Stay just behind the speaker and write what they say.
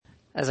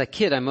As a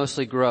kid, I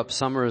mostly grew up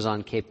summers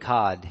on Cape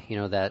Cod,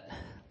 that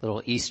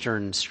little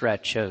eastern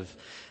stretch of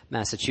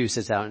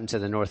Massachusetts out into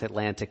the North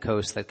Atlantic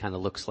coast that kind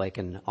of looks like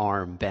an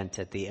arm bent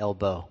at the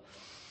elbow.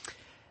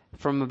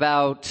 From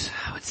about,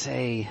 I would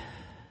say,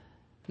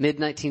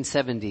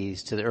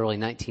 mid-1970s to the early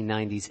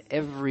 1990s,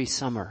 every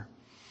summer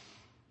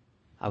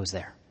I was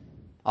there.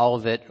 All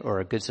of it,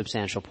 or a good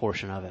substantial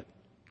portion of it.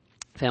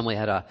 Family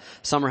had a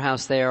summer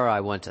house there.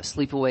 I went to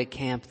sleepaway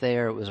camp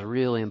there. It was a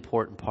really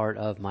important part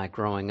of my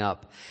growing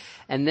up.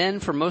 And then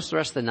for most of the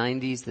rest of the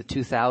 90s, the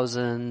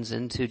 2000s,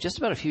 into just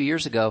about a few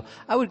years ago,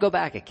 I would go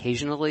back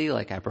occasionally.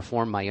 Like I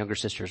performed my younger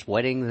sister's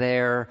wedding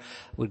there.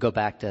 Would go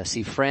back to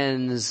see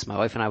friends. My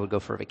wife and I would go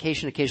for a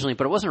vacation occasionally,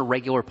 but it wasn't a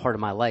regular part of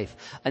my life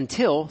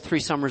until 3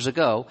 summers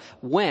ago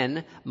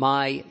when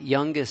my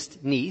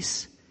youngest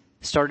niece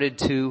started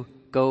to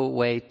go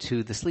away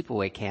to the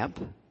sleepaway camp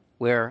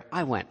where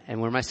I went and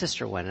where my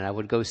sister went, and I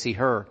would go see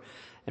her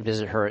and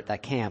visit her at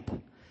that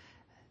camp.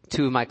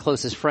 2 of my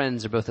closest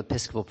friends are both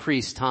Episcopal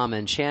priests, Tom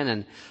and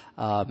Shannon,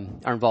 are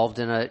involved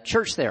in a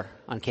church there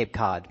on Cape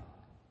Cod.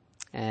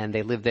 And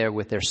they live there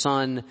with their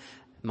son,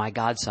 my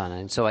godson.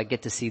 And so I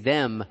get to see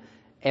them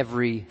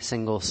every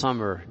single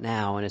summer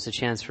now. And it's a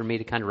chance for me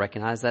to kind of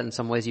recognize that in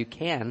some ways you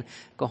can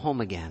go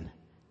home again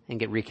and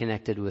get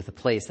reconnected with a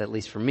place that, at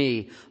least for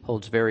me,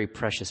 holds very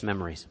precious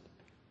memories.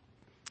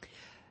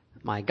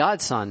 My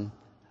godson,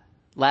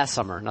 last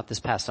summer, not this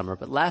past summer,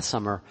 but last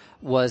summer,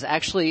 was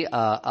actually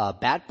a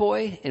bat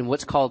boy in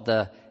what's called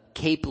the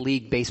Cape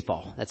League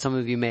Baseball that some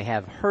of you may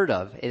have heard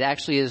of. It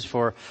actually is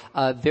for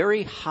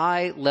very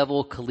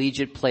high-level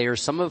collegiate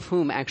players, some of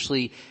whom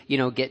actually,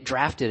 get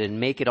drafted and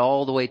make it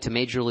all the way to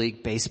Major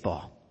League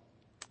Baseball.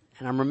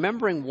 And I'm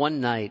remembering one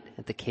night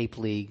at the Cape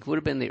League, would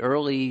have been the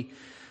early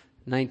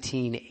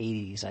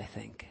 1980s, I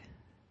think.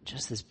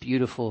 Just this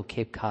beautiful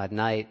Cape Cod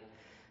night,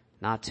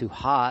 not too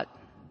hot,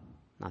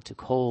 not too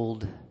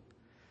cold.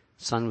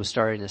 Sun was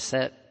starting to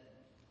set.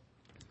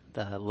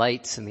 The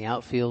lights in the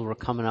outfield were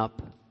coming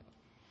up.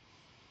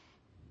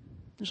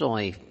 There's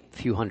only a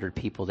few hundred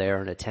people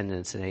there in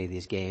attendance at any of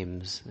these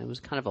games. It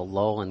was kind of a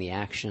lull in the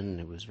action.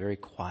 It was very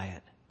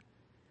quiet.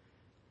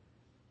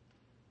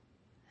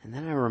 And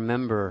then I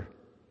remember,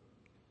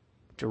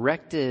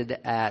 directed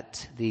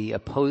at the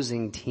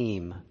opposing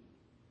team,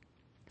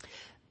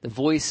 the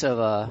voice of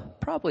a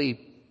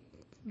probably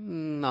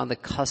on the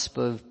cusp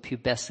of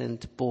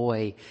pubescent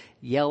boy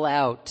yell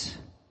out,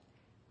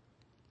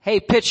 "Hey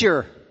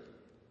pitcher,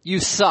 you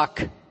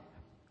suck."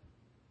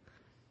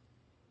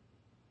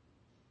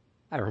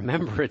 I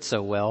remember it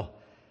so well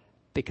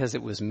because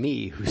it was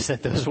me who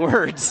said those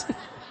words.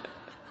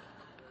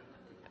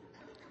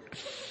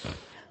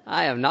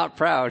 I am not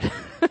proud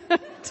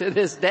to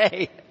this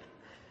day.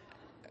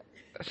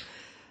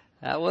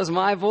 That was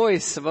my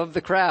voice above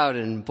the crowd,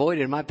 and boy,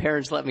 did my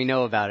parents let me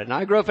know about it. And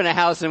I grew up in a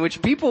house in which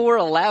people were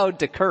allowed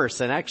to curse,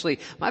 and actually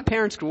my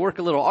parents could work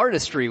a little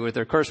artistry with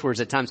their curse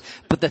words at times.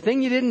 But the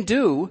thing you didn't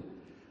do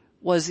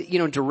was,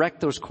 direct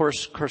those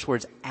curse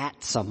words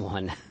at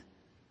someone.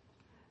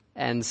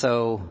 And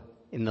so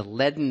in the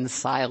leaden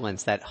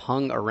silence that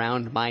hung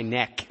around my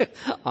neck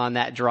on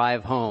that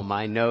drive home,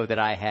 I know that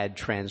I had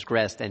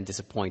transgressed and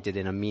disappointed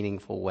in a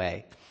meaningful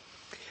way.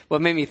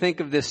 What made me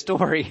think of this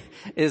story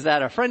is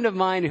that a friend of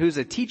mine who's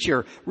a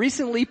teacher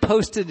recently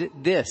posted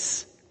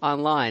this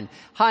online.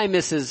 "Hi,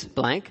 Mrs.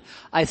 Blank.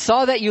 I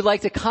saw that you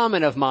liked a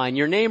comment of mine.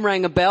 Your name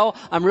rang a bell.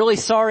 I'm really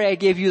sorry I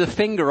gave you the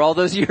finger all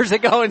those years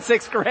ago in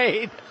 6th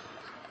grade.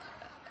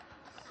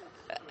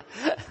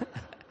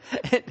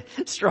 It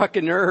struck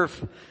a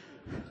nerve,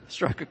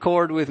 struck a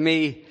chord with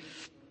me.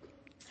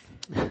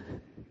 And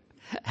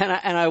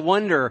I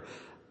wonder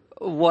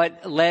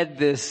what led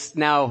this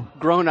now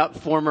grown-up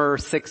former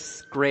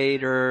 6th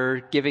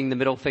grader giving the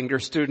middle finger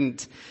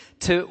student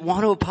to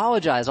want to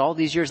apologize all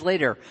these years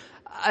later.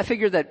 I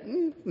figured that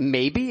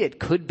maybe it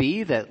could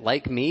be that,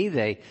 like me,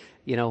 they,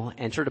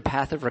 entered a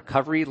path of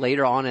recovery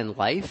later on in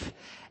life.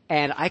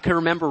 And I can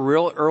remember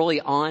real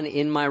early on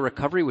in my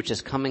recovery, which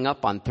is coming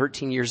up on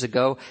 13 years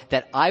ago,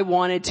 that I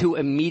wanted to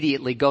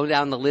immediately go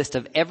down the list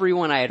of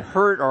everyone I had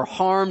hurt or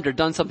harmed or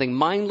done something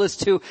mindless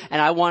to,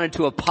 and I wanted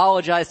to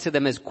apologize to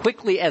them as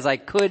quickly as I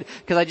could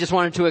because I just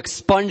wanted to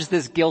expunge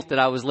this guilt that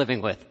I was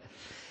living with.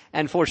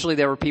 And fortunately,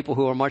 there were people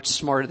who were much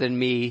smarter than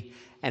me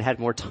and had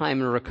more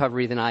time in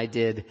recovery than I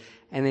did,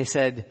 and they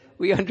said,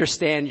 "We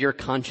understand your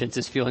conscience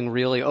is feeling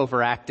really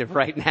overactive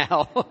right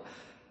now,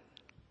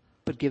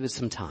 but give it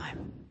some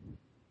time.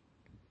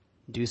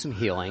 Do some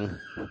healing.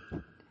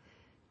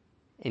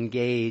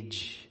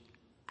 Engage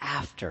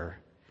after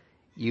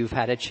you've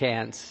had a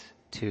chance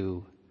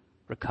to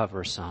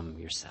recover some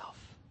yourself."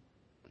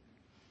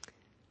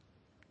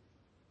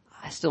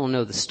 I still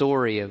know the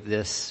story of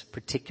this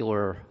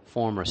particular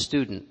former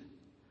student,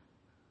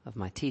 of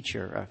my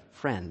teacher, a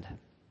friend.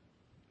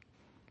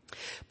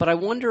 But I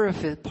wonder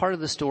if part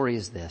of the story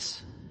is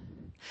this,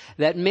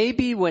 that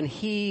maybe when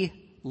he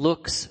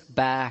looks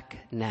back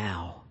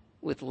now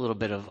with a little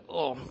bit of,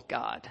 "Oh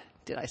God,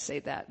 did I say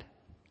that?"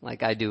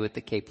 like I do at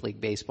the Cape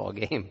League baseball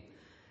game.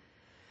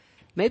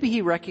 Maybe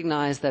he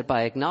recognized that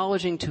by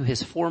acknowledging to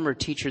his former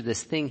teacher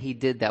this thing he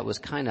did that was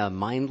kind of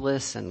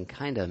mindless and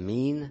kind of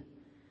mean,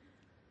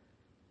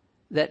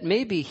 that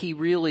maybe he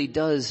really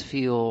does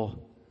feel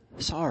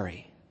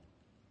sorry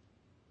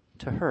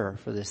to her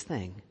for this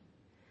thing.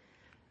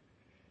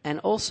 And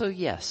also,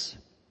 yes,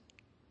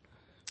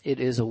 it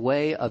is a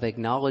way of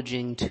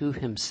acknowledging to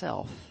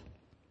himself,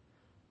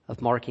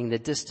 of marking the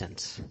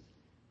distance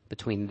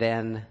between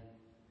then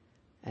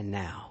and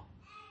now.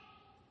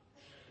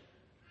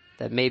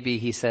 That maybe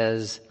he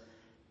says,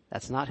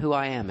 that's not who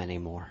I am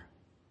anymore.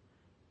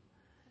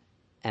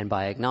 And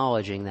by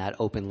acknowledging that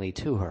openly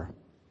to her,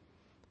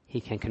 he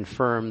can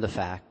confirm the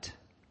fact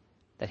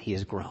that he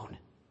has grown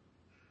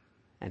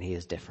and he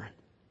is different.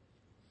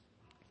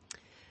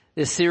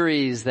 This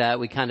series that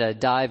we kind of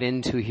dive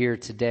into here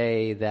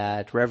today,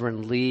 that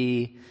Reverend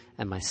Lee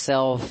and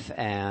myself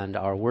and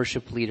our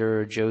worship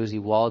leader, Josie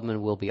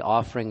Waldman, will be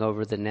offering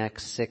over the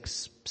next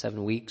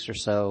 6-7 weeks or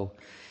so,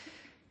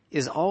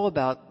 is all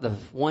about the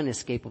one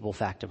inescapable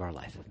fact of our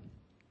life.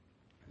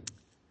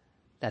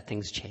 That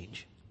things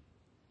change.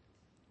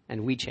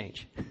 And we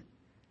change.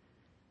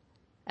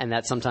 And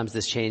that sometimes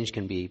this change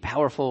can be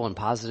powerful and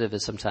positive,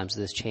 and sometimes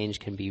this change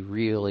can be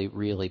really,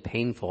 really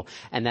painful.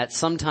 And that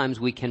sometimes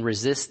we can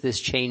resist this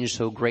change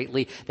so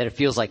greatly that it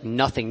feels like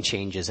nothing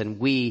changes and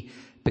we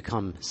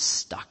become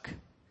stuck.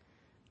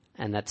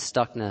 And that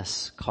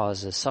stuckness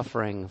causes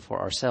suffering for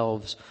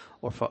ourselves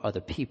or for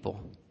other people.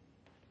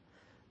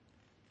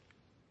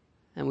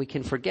 And we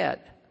can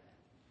forget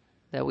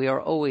that we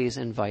are always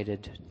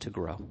invited to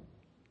grow.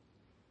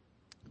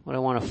 What I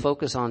want to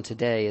focus on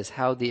today is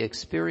how the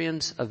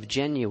experience of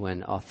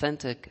genuine,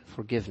 authentic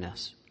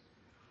forgiveness,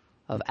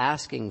 of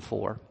asking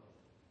for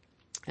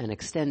and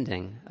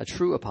extending a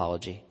true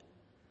apology,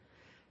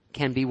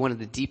 can be one of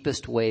the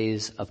deepest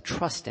ways of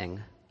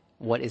trusting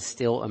what is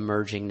still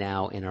emerging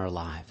now in our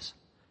lives,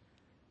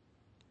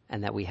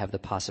 and that we have the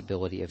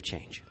possibility of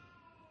change.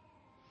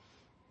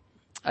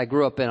 I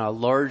grew up in a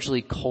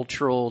largely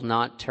cultural,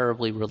 not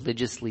terribly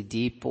religiously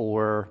deep,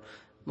 or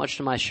much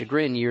to my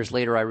chagrin, years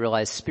later I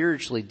realized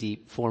spiritually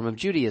deep form of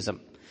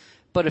Judaism.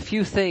 But a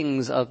few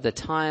things of the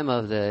time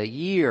of the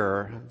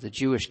year, the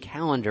Jewish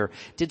calendar,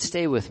 did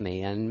stay with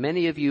me. And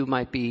many of you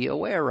might be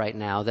aware right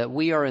now that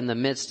we are in the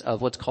midst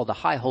of what's called the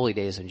High Holy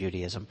Days in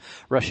Judaism.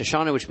 Rosh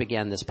Hashanah, which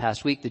began this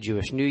past week, the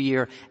Jewish New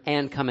Year,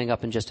 and coming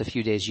up in just a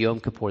few days, Yom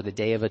Kippur, the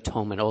Day of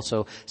Atonement,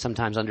 also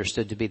sometimes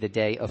understood to be the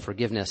Day of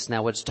Forgiveness.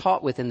 Now, what's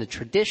taught within the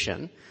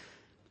tradition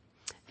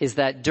is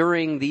that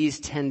during these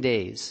 10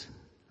 days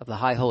of the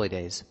High Holy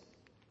Days,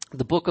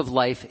 the book of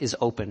life is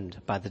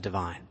opened by the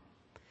divine.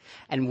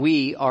 And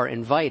we are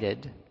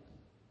invited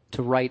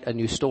to write a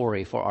new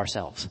story for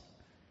ourselves.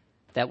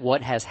 That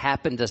what has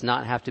happened does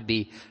not have to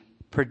be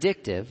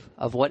predictive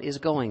of what is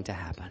going to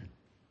happen.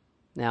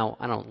 Now,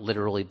 I don't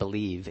literally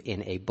believe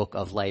in a book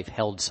of life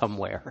held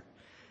somewhere.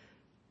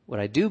 What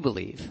I do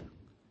believe,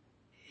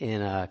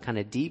 in a kind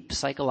of deep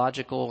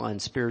psychological and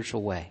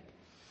spiritual way,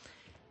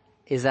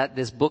 is that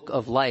this book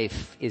of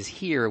life is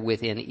here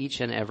within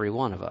each and every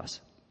one of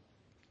us.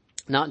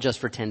 Not just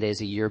for 10 days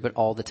a year, but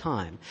all the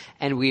time.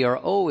 And we are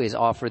always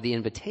offered the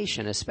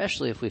invitation,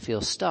 especially if we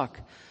feel stuck,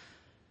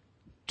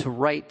 to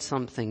write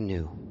something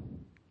new,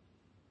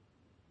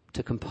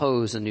 to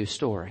compose a new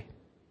story.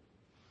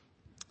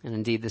 And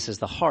indeed, this is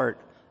the heart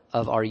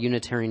of our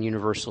Unitarian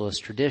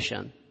Universalist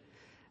tradition,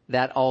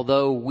 that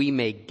although we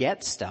may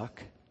get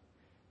stuck,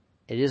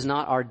 it is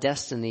not our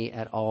destiny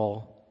at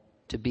all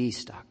to be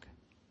stuck.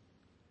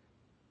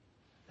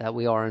 That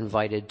we are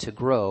invited to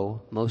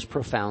grow most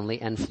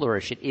profoundly and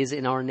flourish. It is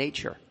in our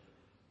nature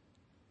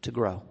to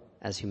grow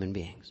as human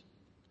beings.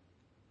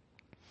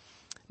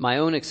 My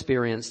own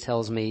experience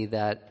tells me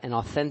that an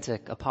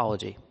authentic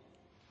apology,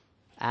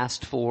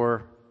 asked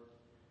for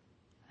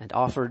and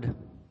offered,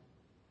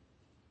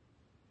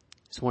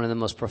 is one of the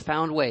most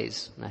profound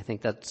ways, and I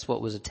think that's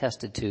what was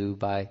attested to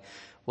by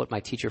what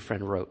my teacher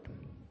friend wrote,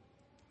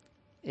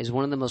 is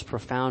one of the most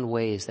profound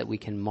ways that we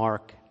can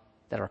mark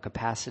that our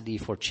capacity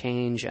for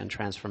change and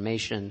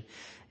transformation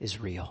is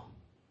real.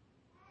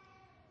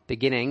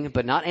 Beginning,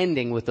 but not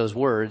ending with those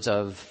words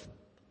of,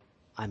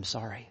 I'm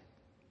sorry.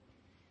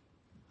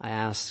 I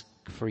ask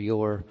for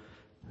your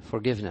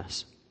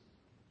forgiveness.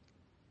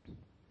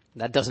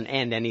 That doesn't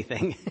end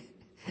anything.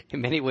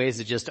 In many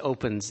ways, it just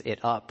opens it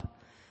up.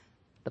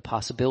 The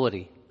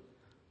possibility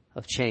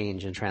of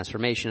change and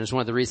transformation is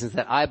one of the reasons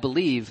that I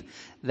believe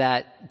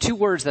that two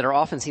words that are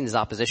often seen as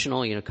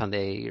oppositional,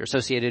 they are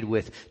associated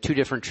with two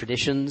different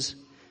traditions,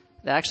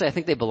 that actually I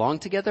think they belong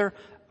together,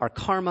 are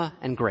karma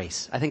and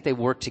grace. I think they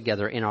work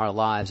together in our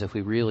lives if we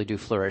really do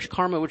flourish.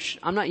 Karma, which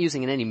I'm not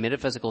using in any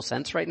metaphysical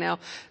sense right now,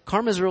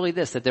 karma is really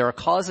this, that there are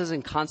causes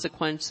and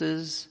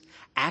consequences,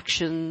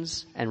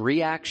 actions and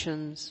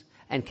reactions,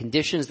 and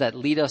conditions that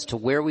lead us to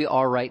where we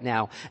are right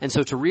now. And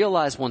so to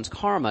realize one's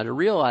karma, to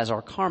realize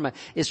our karma,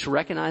 is to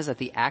recognize that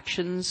the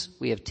actions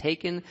we have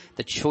taken,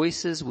 the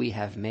choices we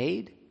have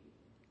made,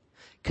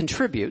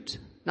 contribute,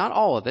 not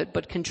all of it,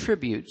 but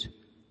contribute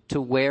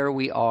to where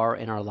we are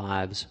in our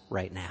lives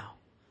right now.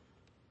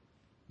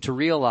 to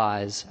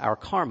realize our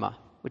karma,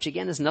 which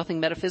again is nothing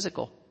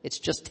metaphysical. It's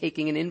just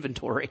taking an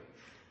inventory.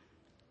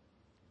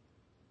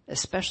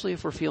 Especially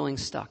if we're feeling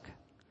stuck,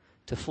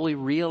 to fully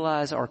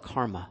realize our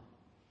karma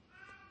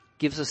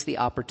gives us the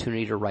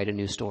opportunity to write a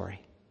new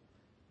story.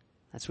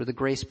 That's where the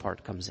grace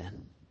part comes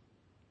in.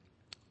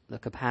 The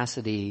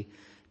capacity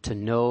to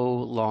no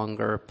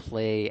longer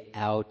play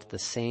out the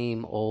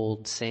same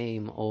old,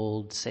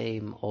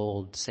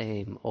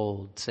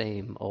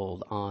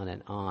 on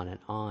and on and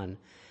on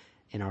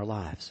in our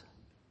lives.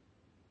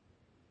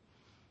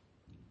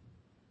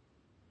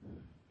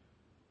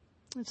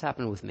 It's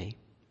happened with me.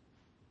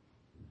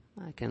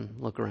 I can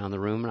look around the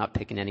room, not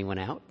picking anyone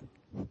out.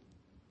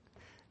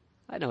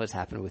 I know it's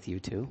happened with you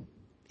too,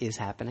 is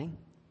happening.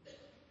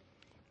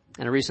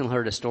 And I recently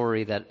heard a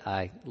story that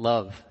I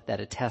love that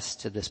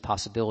attests to this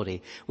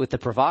possibility with the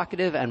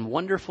provocative and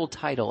wonderful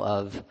title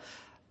of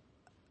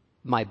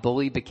My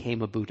Bully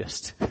Became a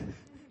Buddhist.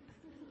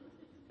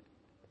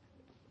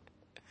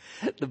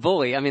 The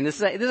bully, I mean,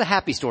 this is a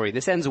happy story.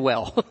 This ends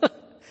well.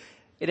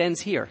 It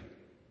ends here.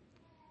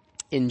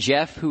 In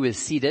Jeff, who is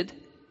seated,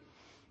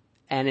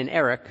 and in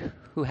Eric,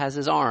 who has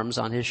his arms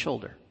on his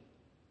shoulder.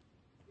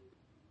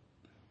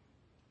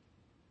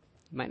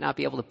 You might not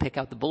be able to pick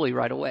out the bully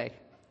right away.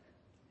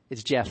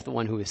 It's Jeff, the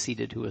one who is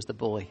seated, who is the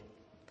bully.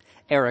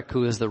 Eric,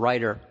 who is the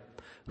writer,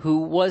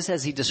 who was,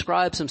 as he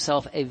describes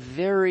himself, a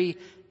very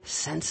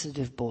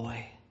sensitive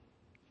boy,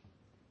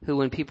 who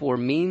when people were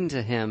mean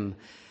to him,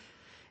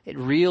 it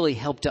really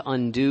helped to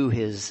undo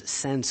his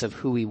sense of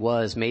who he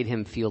was, made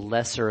him feel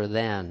lesser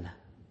than.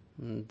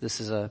 This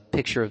is a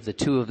picture of the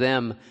two of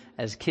them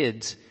as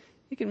kids.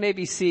 You can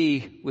maybe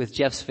see with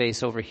Jeff's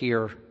face over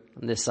here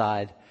on this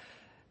side,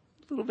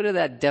 a little bit of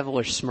that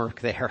devilish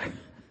smirk there.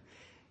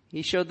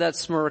 He showed that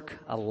smirk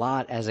a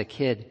lot as a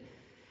kid.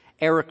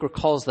 Eric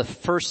recalls the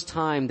first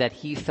time that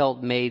he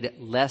felt made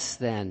less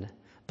than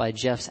by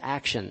Jeff's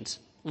actions,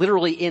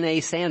 literally in a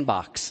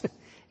sandbox.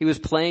 He was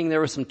playing, there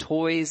were some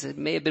toys. It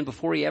may have been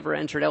before he ever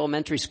entered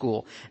elementary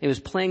school. He was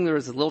playing, there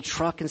was a little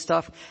truck and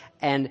stuff.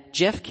 And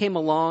Jeff came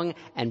along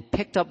and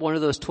picked up one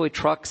of those toy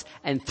trucks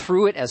and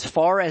threw it as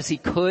far as he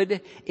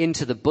could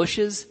into the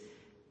bushes.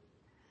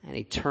 And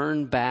he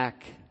turned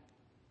back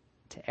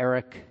to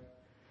Eric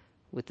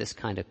with this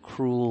kind of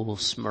cruel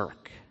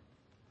smirk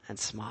and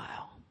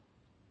smile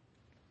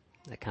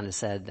that kind of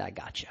said, I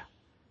got you.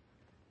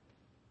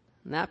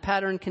 And that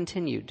pattern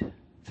continued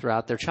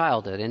throughout their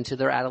childhood into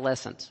their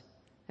adolescence.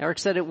 Eric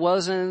said it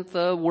wasn't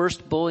the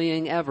worst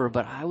bullying ever,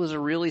 but I was a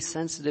really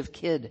sensitive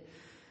kid.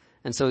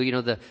 And so,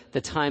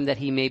 the time that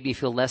he made me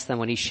feel less than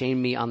when he shamed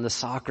me on the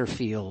soccer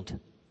field,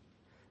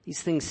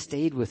 these things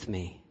stayed with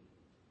me.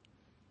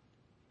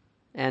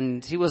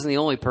 And he wasn't the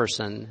only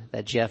person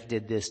that Jeff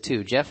did this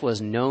to. Jeff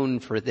was known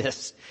for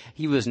this.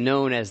 He was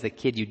known as the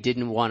kid you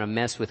didn't want to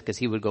mess with because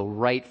he would go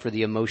right for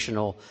the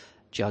emotional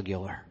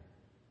jugular.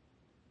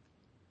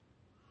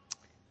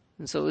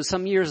 And so it was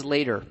some years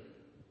later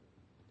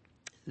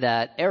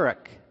that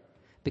Eric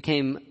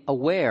became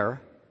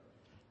aware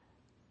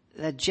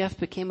that Jeff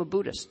became a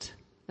Buddhist.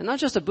 And not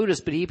just a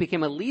Buddhist, but he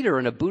became a leader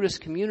in a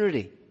Buddhist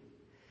community.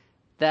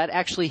 That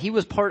actually he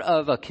was part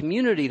of a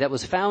community that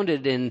was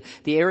founded in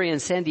the area in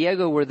San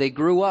Diego where they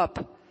grew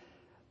up.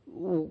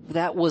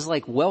 That was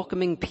like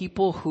welcoming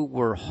people who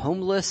were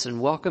homeless and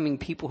welcoming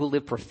people who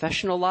lived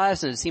professional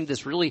lives. And it seemed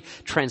this really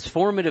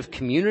transformative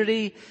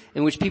community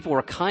in which people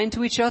were kind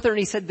to each other. And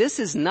he said, this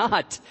is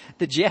not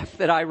the Jeff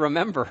that I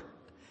remember.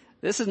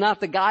 This is not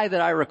the guy that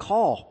I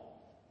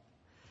recall.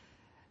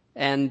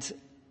 And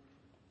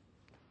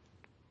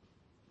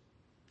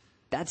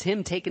that's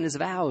him taking his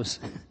vows.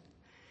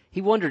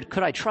 He wondered,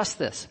 could I trust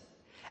this?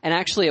 And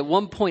actually at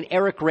one point,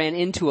 Eric ran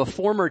into a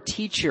former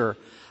teacher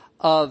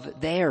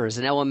of theirs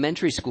in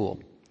elementary school.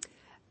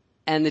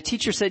 And the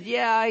teacher said,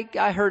 yeah,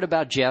 I heard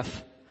about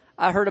Jeff.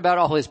 I heard about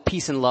all his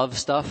peace and love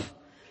stuff.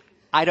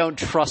 I don't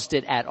trust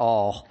it at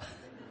all.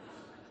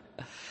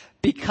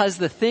 Because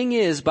the thing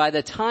is, by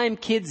the time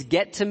kids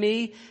get to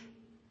me,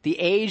 the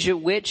age at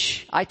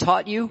which I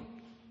taught you,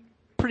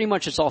 pretty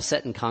much it's all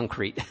set in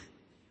concrete.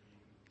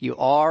 You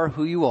are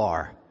who you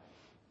are.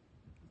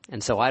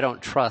 And so I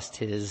don't trust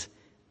his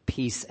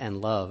peace and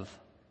love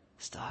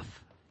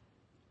stuff.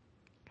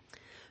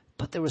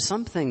 But there was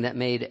something that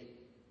made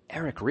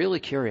Eric really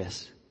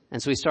curious.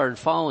 And so he started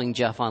following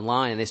Jeff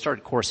online and they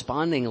started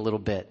corresponding a little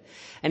bit.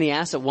 And he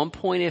asked at one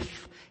point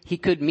if he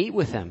could meet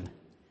with him.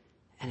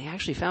 And he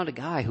actually found a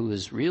guy who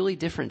was really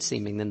different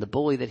seeming than the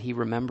bully that he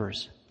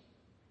remembers.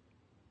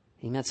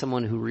 He met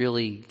someone who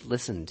really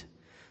listened,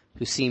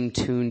 who seemed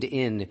tuned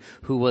in,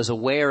 who was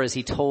aware as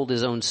he told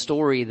his own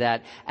story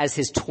that as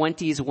his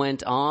 20s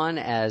went on,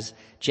 as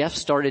Jeff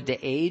started to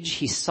age,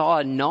 he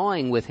saw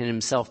gnawing within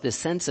himself this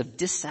sense of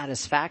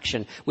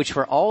dissatisfaction, which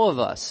for all of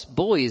us,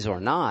 bullies or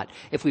not,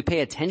 if we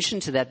pay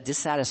attention to that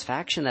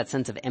dissatisfaction, that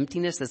sense of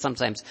emptiness that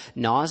sometimes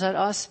gnaws at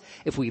us,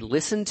 if we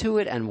listen to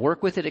it and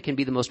work with it, it can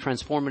be the most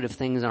transformative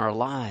things in our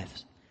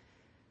lives.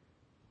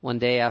 One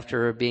day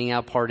after being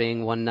out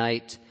partying one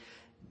night,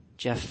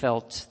 Jeff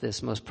felt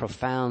this most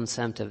profound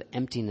sense of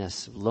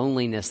emptiness,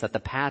 loneliness, that the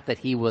path that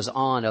he was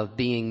on of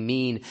being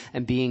mean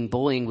and being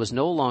bullying was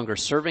no longer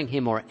serving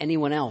him or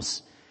anyone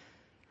else.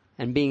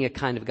 And being a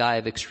kind of guy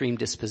of extreme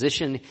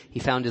disposition, he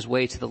found his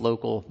way to the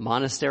local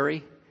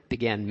monastery,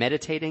 began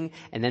meditating,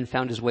 and then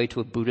found his way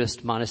to a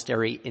Buddhist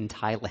monastery in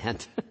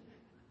Thailand.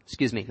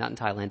 Excuse me, not in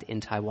Thailand,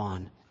 in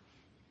Taiwan.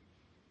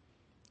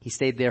 He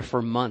stayed there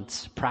for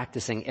months,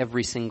 practicing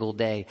every single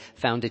day,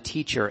 found a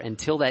teacher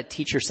until that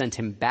teacher sent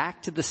him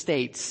back to the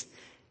States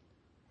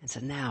and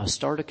said, now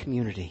start a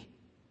community.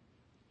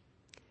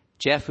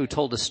 Jeff, who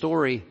told a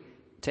story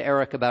to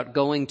Eric about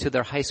going to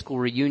their high school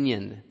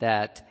reunion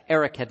that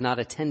Eric had not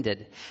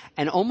attended.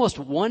 And almost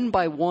one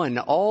by one,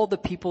 all the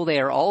people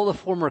there, all the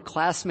former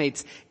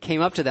classmates came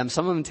up to them,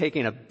 some of them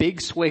taking a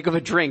big swig of a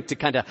drink to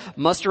kind of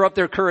muster up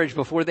their courage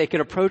before they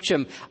could approach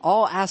him,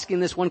 all asking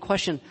this one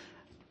question: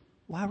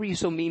 why were you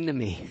so mean to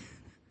me?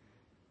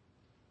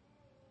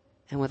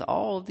 And with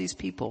all of these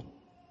people,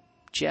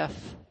 Jeff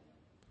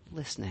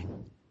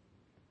listening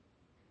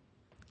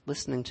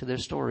to their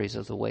stories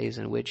of the ways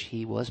in which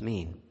he was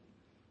mean.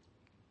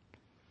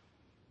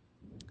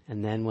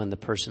 And then when the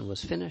person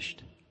was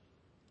finished,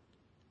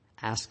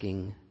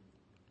 asking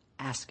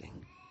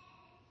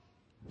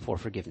for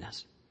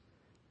forgiveness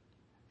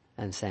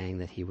and saying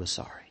that he was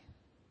sorry.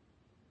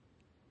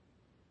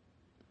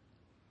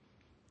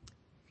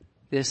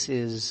 This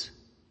is,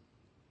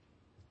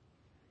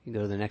 you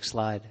go to the next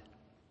slide.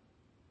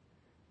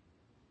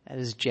 That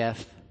is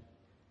Jeff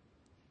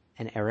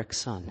and Eric's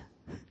son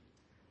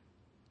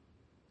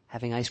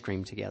having ice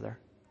cream together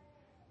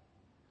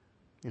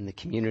in the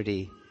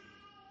community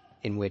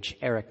in which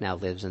Eric now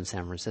lives in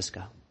San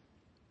Francisco.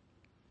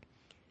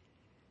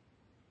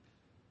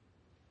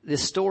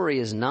 This story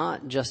is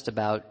not just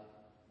about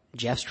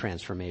Jeff's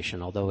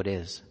transformation, although it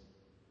is.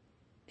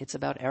 It's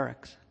about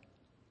Eric's.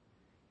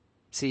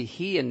 See,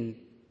 he and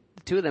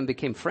the two of them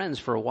became friends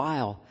for a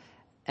while,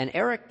 and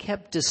Eric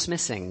kept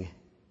dismissing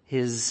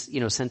his,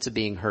 sense of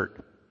being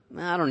hurt.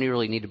 I don't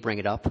really need to bring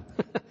it up.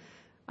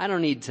 I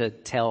don't need to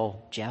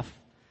tell Jeff.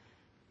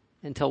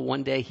 Until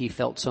one day he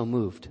felt so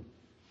moved.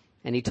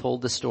 And he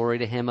told the story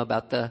to him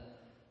about the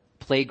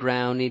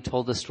playground. He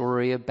told the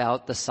story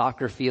about the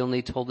soccer field. And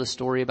he told the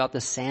story about the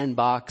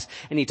sandbox.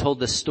 And he told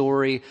the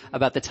story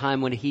about the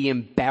time when he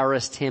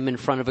embarrassed him in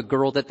front of a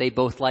girl that they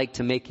both liked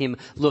to make him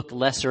look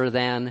lesser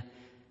than.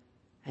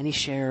 And he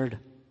shared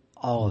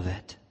all of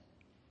it.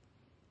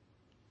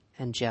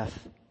 And Jeff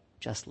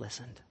just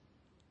listened.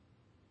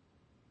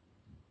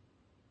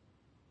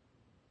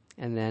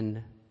 And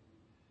then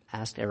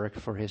asked Eric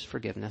for his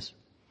forgiveness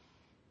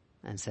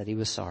and said he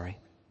was sorry.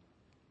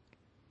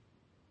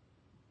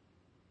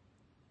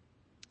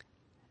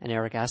 And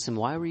Eric asked him,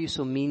 why were you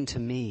so mean to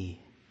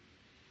me?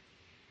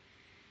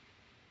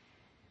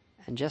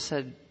 And Jeff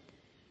said,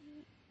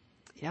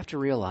 you have to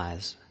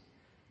realize,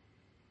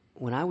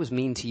 when I was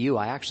mean to you,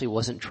 I actually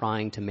wasn't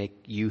trying to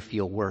make you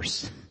feel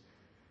worse.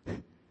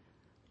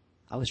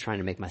 I was trying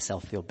to make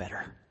myself feel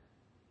better.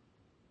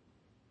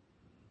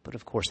 But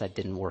of course that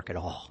didn't work at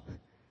all.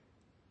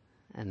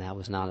 And that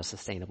was not a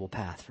sustainable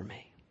path for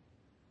me.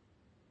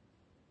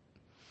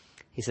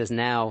 He says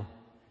now,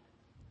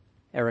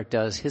 Eric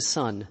does, his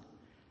son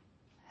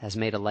has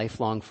made a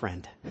lifelong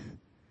friend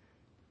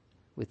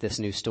with this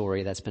new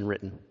story that's been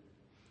written.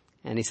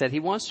 And he said he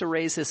wants to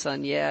raise his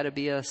son, to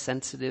be a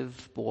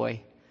sensitive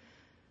boy,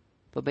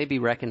 but maybe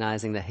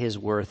recognizing that his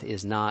worth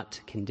is not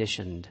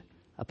conditioned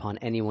upon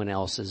anyone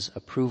else's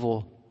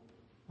approval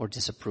or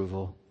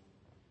disapproval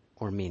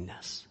or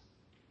meanness.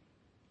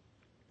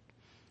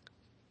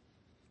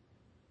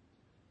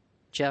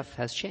 Jeff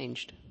has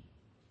changed.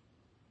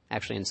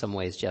 Actually, in some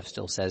ways, Jeff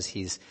still says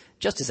he's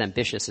just as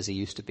ambitious as he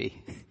used to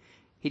be.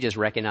 He just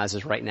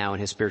recognizes right now in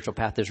his spiritual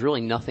path there's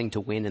really nothing to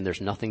win and there's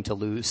nothing to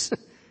lose.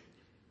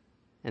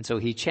 And so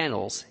he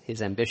channels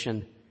his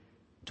ambition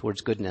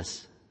towards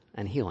goodness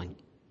and healing.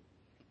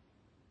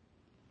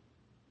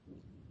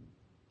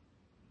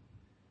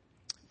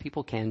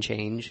 People can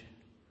change.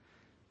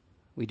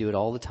 We do it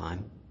all the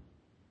time.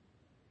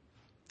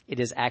 It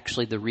is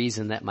actually the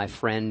reason that my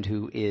friend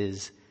who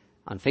is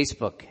on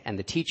Facebook and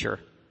the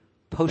teacher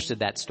posted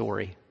that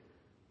story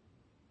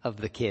of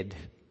the kid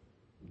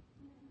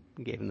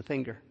and gave him the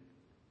finger.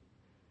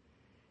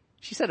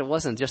 She said it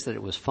wasn't just that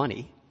it was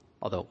funny,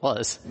 although it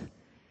was.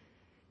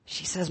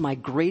 She says, my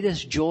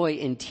greatest joy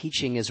in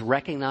teaching is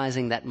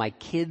recognizing that my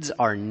kids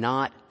are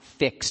not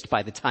fixed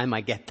by the time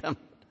I get them.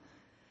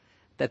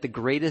 That the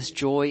greatest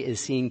joy is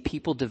seeing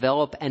people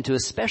develop, and to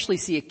especially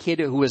see a kid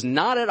who is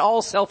not at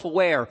all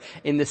self-aware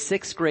in the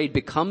 6th grade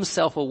become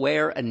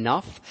self-aware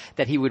enough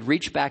that he would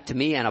reach back to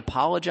me and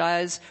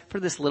apologize for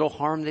this little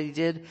harm that he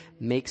did,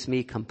 makes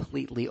me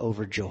completely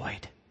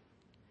overjoyed.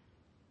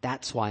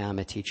 That's why I'm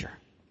a teacher.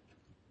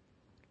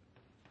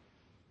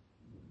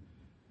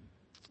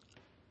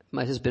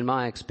 It has been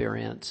my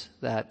experience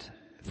that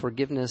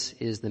forgiveness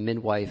is the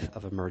midwife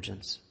of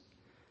emergence,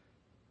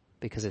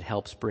 because it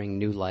helps bring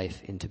new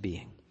life into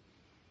being.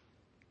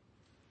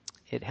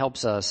 It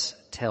helps us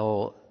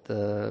tell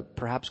the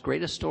perhaps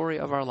greatest story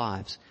of our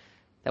lives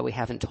that we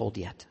haven't told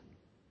yet.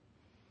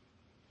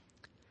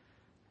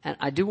 And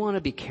I do want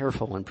to be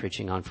careful when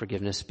preaching on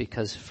forgiveness,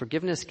 because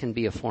forgiveness can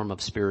be a form of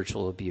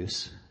spiritual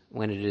abuse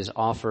when it is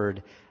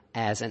offered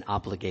as an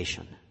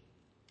obligation,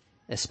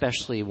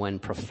 especially when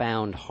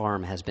profound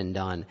harm has been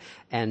done.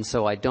 And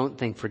so I don't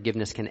think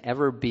forgiveness can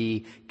ever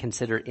be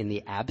considered in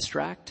the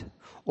abstract,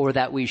 or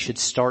that we should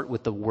start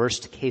with the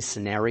worst case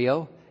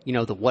scenario,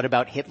 the what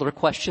about Hitler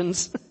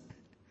questions.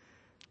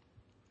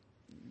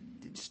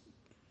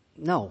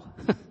 No.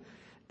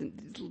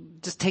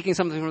 Just taking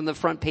something from the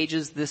front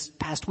pages this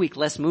past week,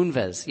 Les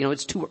Moonves.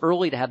 It's too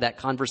early to have that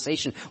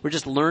conversation. We're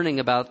just learning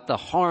about the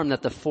harm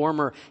that the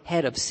former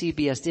head of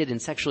CBS did in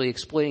sexually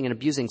exploiting and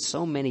abusing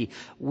so many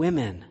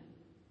women.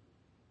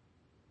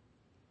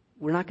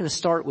 We're not going to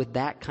start with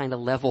that kind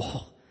of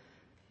level.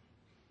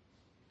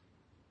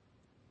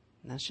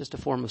 And that's just a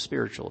form of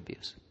spiritual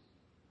abuse.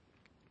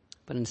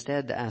 But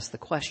instead to ask the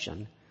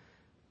question,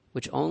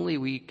 which only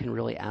we can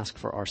really ask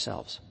for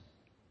ourselves.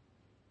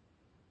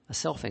 A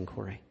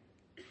self-inquiry.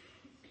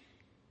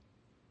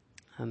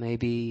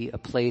 Maybe a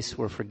place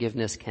where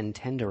forgiveness can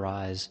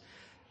tenderize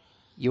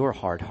your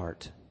hard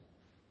heart,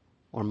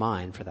 or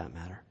mine for that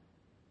matter.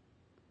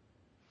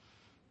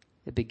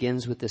 It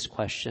begins with this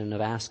question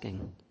of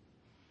asking,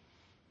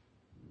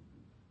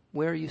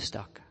 where are you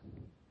stuck?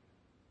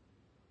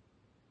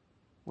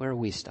 Where are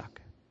we stuck?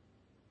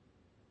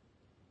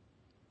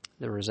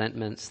 The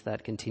resentments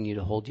that continue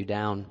to hold you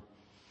down,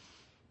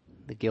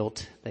 the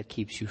guilt that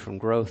keeps you from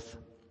growth,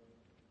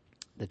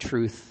 the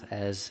truth,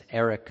 as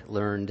Eric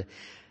learned,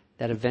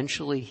 that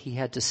eventually he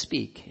had to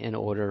speak in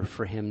order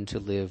for him to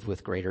live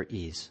with greater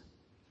ease.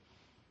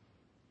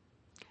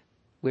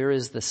 Where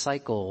is the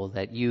cycle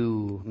that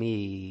you,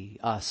 me,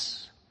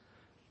 us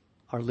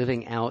are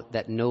living out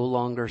that no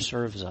longer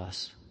serves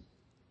us,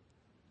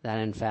 that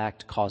in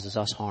fact causes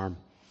us harm,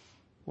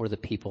 or the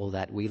people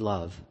that we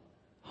love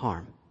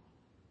harm?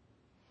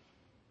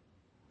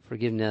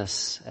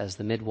 Forgiveness as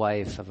the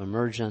midwife of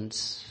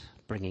emergence,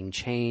 bringing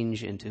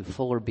change into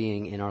fuller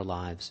being in our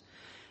lives,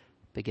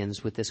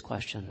 begins with this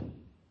question: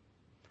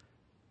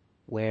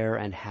 where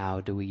and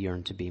how do we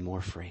yearn to be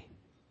more free?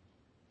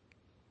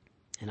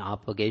 An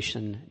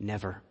obligation,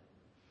 never.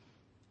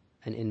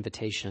 An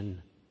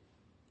invitation,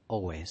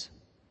 always.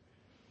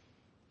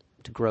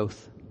 To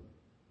growth,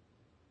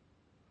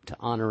 to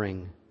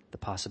honoring the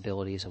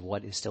possibilities of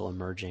what is still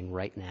emerging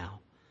right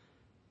now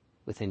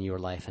within your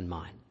life and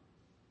mine.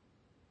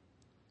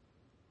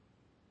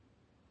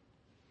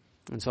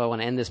 And so I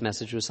want to end this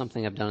message with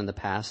something I've done in the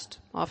past,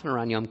 often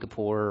around Yom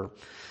Kippur,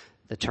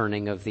 the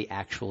turning of the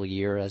actual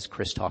year, as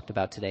Chris talked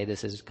about today.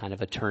 This is kind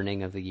of a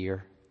turning of the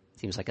year.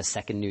 Seems like a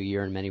second new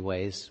year in many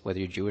ways, whether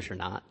you're Jewish or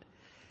not.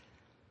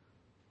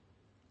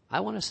 I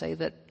want to say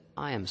that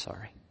I am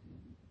sorry.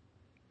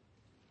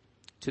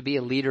 To be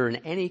a leader in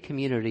any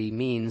community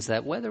means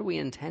that whether we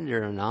intend it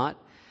or not,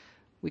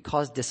 we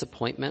cause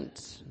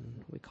disappointment,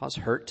 we cause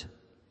hurt.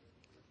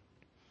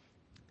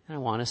 And I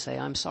want to say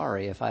I'm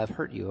sorry if I have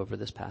hurt you over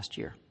this past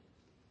year.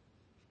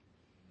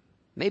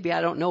 Maybe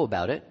I don't know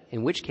about it,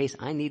 in which case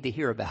I need to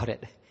hear about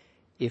it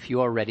if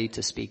you are ready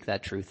to speak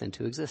that truth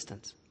into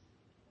existence.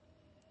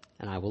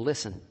 And I will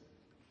listen.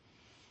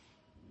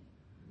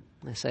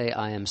 I say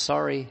I am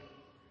sorry,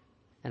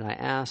 and I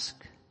ask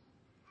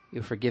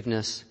your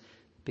forgiveness,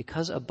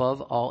 because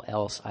above all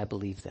else I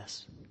believe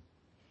this,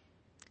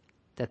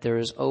 that there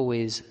is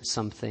always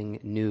something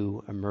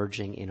new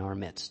emerging in our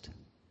midst.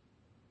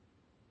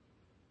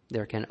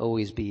 There can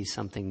always be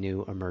something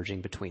new emerging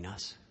between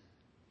us.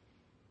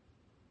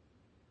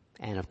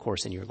 And of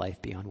course in your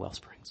life beyond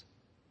WellSprings.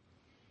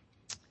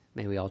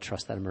 May we all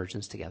trust that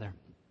emergence together.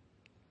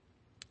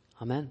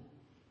 Amen.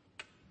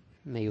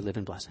 May you live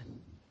in blessing.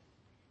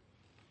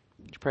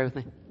 Would you pray with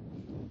me?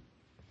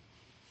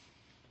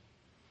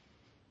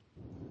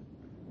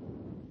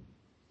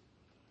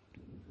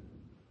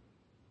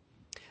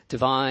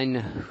 Divine,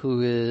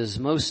 who is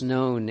most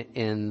known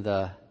in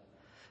the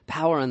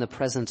power and the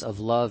presence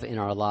of love in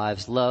our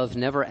lives, love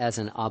never as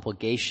an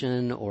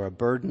obligation or a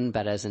burden,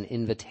 but as an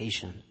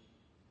invitation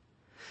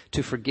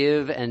to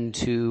forgive and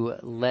to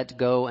let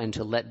go and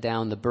to let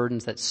down the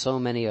burdens that so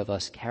many of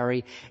us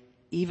carry,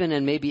 even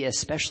and maybe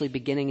especially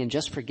beginning in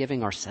just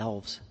forgiving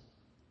ourselves,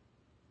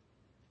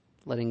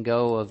 letting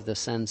go of the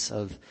sense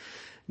of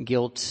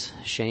guilt,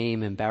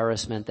 shame,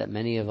 embarrassment that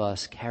many of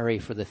us carry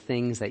for the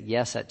things that,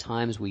 yes, at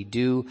times we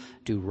do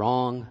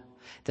wrong,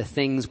 the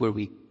things where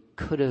we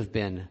could have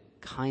been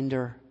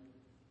kinder,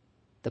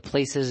 the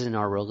places in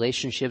our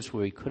relationships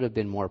where we could have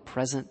been more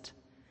present,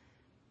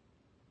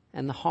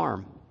 and the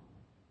harm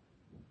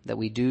that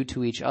we do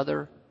to each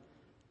other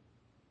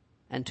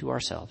and to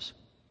ourselves.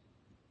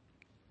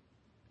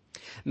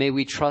 May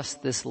we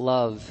trust this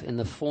love in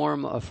the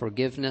form of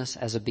forgiveness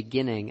as a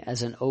beginning,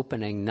 as an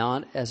opening,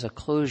 not as a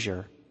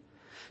closure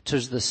to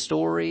the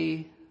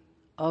story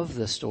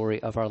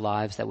of our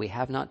lives that we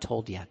have not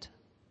told yet.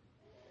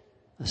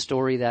 A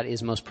story that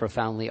is most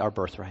profoundly our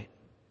birthright.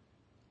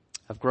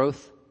 Of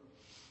growth,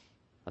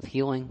 of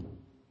healing,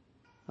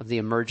 of the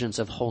emergence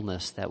of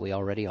wholeness that we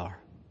already are.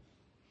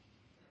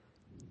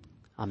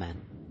 Amen.